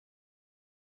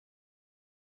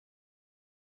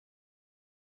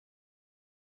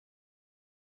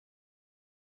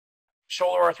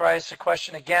Shoulder arthritis, a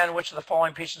question again, which of the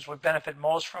following patients would benefit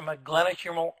most from a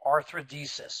glenohumeral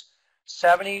arthrodesis?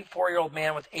 74-year-old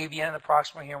man with AVN in the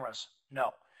proximal humerus?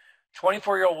 No.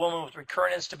 24-year-old woman with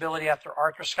recurrent instability after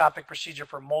arthroscopic procedure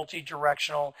for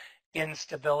multi-directional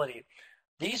instability.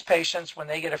 These patients, when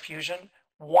they get a fusion,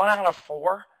 1 out of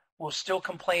 4 will still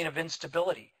complain of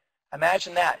instability.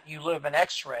 Imagine that. You live an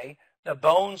x-ray, the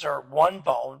bones are one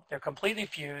bone, they're completely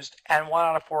fused, and 1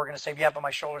 out of 4 are going to say, yeah, but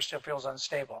my shoulder still feels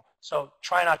unstable. So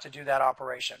try not to do that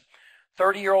operation.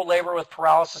 30-year-old laborer with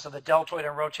paralysis of the deltoid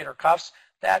and rotator cuffs,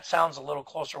 that sounds a little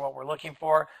closer to what we're looking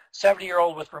for.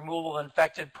 70-year-old with removal of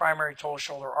infected primary total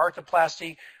shoulder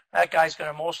arthroplasty, that guy's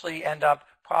going to mostly end up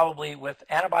probably with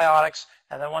antibiotics,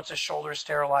 and then once his shoulder is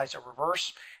sterilized, a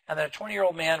reverse. And then a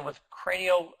 20-year-old man with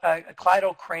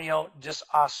cleidocranial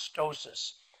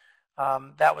dysostosis.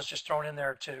 That was just thrown in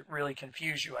there to really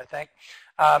confuse you, I think.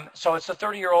 So it's a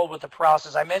 30-year-old with the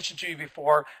paralysis. I mentioned to you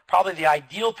before, probably the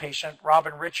ideal patient,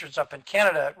 Robin Richards up in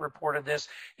Canada reported this,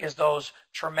 is those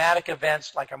traumatic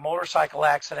events like a motorcycle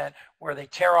accident where they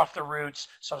tear off the roots.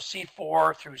 So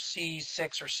C4 through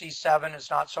C6 or C7 is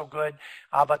not so good,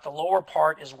 but the lower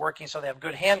part is working, so they have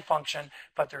good hand function,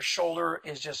 but their shoulder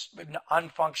is just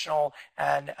unfunctional,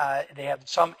 and they have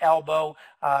some elbow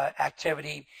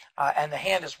activity, and the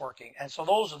hand is working. And so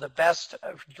those are the best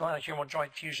glenohumeral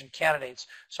joint fusion candidates.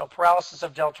 So paralysis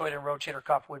of deltoid and rotator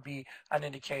cuff would be an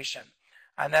indication.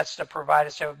 And that's to provide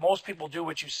us. So most people do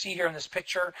what you see here in this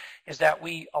picture is that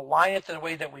we align it the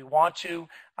way that we want to.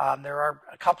 There are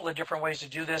a couple of different ways to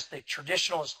do this. The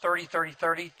traditional is 30, 30,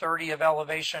 30, 30 of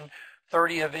elevation,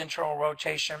 30 of internal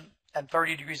rotation, and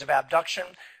 30 degrees of abduction,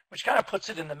 which kind of puts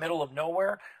it in the middle of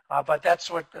nowhere. But that's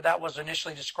what that was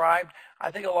initially described. I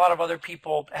think a lot of other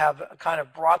people have kind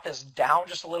of brought this down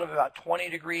just a little bit, about 20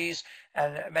 degrees,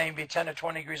 and maybe 10 to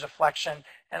 20 degrees of flexion,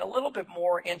 and a little bit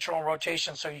more internal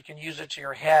rotation so you can use it to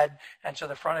your head and to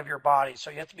the front of your body. So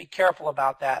you have to be careful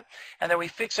about that. And then we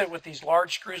fix it with these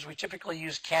large screws. We typically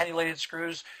use cannulated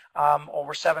screws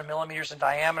over 7 millimeters in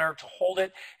diameter to hold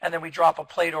it, and then we drop a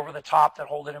plate over the top that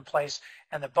hold it in place.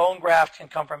 And the bone graft can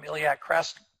come from iliac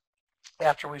crest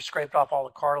after we've scraped off all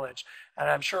the cartilage. And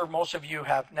I'm sure most of you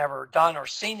have never done or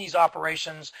seen these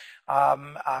operations.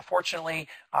 Fortunately,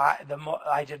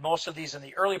 I did most of these in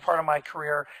the early part of my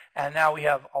career, and now we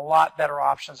have a lot better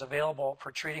options available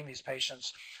for treating these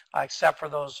patients, except for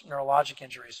those neurologic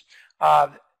injuries.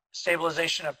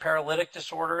 Stabilization of paralytic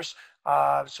disorders.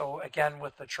 So again,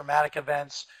 with the traumatic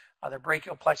events, the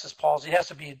brachial plexus palsy, it has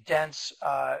to be a dense,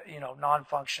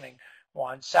 non-functioning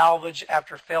one. Salvage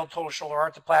after failed total shoulder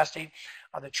arthroplasty.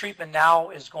 The treatment now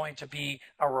is going to be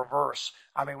a reverse.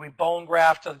 I mean, we bone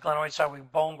graft the glenoid side, we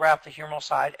bone graft the humeral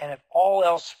side, and if all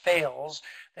else fails,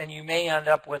 then you may end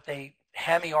up with a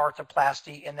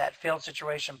hemiarthroplasty in that failed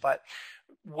situation. But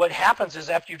what happens is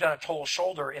after you've done a total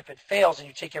shoulder, if it fails and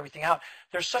you take everything out,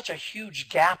 there's such a huge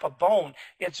gap of bone,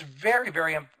 it's very,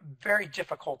 very, very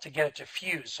difficult to get it to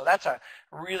fuse. So that's a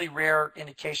really rare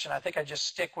indication. I think I just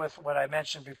stick with what I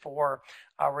mentioned before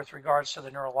with regards to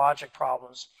the neurologic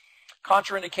problems.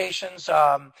 Contraindications,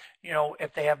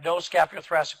 if they have no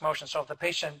scapulothoracic motion, so if the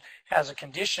patient has a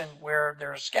condition where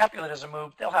their scapula doesn't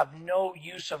move, they'll have no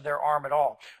use of their arm at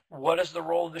all. What is the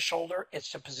role of the shoulder? It's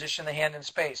to position the hand in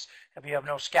space. If you have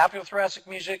no scapulothoracic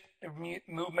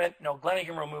movement, no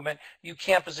glenohumeral movement, you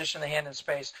can't position the hand in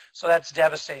space. So that's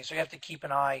devastating. So you have to keep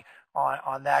an eye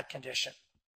on that condition.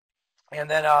 And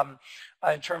then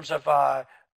in terms of,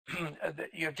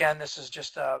 again, this is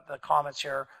just the comments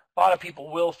here. A lot of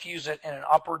people will fuse it in an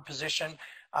upward position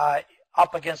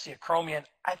up against the acromion.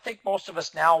 I think most of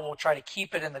us now will try to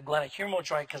keep it in the glenohumeral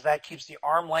joint because that keeps the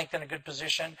arm length in a good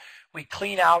position. We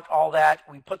clean out all that.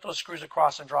 We put those screws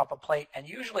across and drop a plate, and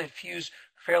usually it fuses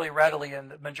fairly readily in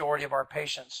the majority of our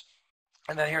patients.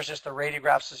 And then here's just the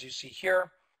radiographs as you see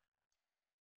here.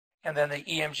 And then the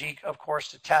EMG, of course,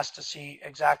 to test to see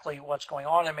exactly what's going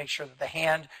on and make sure that the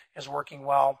hand is working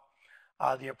well.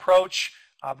 The approach.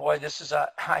 Boy, this is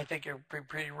I think it's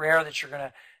pretty rare that you're going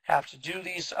to have to do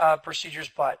these procedures,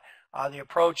 but the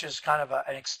approach is kind of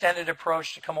an extended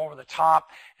approach to come over the top.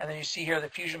 And then you see here the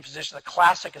fusion position. The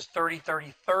classic is 30,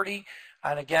 30, 30.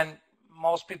 And again,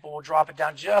 most people will drop it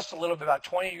down just a little bit, about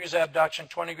 20 degrees of abduction,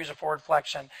 20 degrees of forward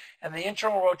flexion. And the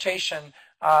internal rotation,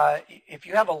 if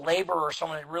you have a laborer or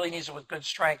someone that really needs it with good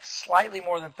strength, slightly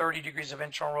more than 30 degrees of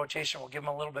internal rotation will give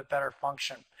them a little bit better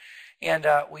function. And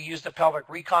we use the pelvic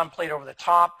recon plate over the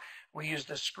top. We use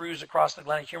the screws across the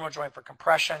glenohumeral joint for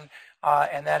compression,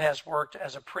 and that has worked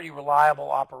as a pretty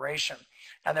reliable operation.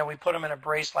 And then we put them in a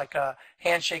brace like a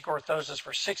handshake orthosis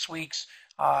for 6 weeks,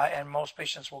 and most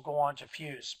patients will go on to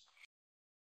fuse.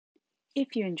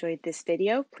 If you enjoyed this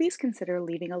video, please consider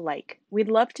leaving a like. We'd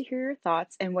love to hear your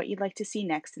thoughts and what you'd like to see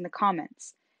next in the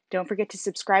comments. Don't forget to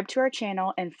subscribe to our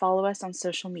channel and follow us on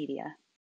social media.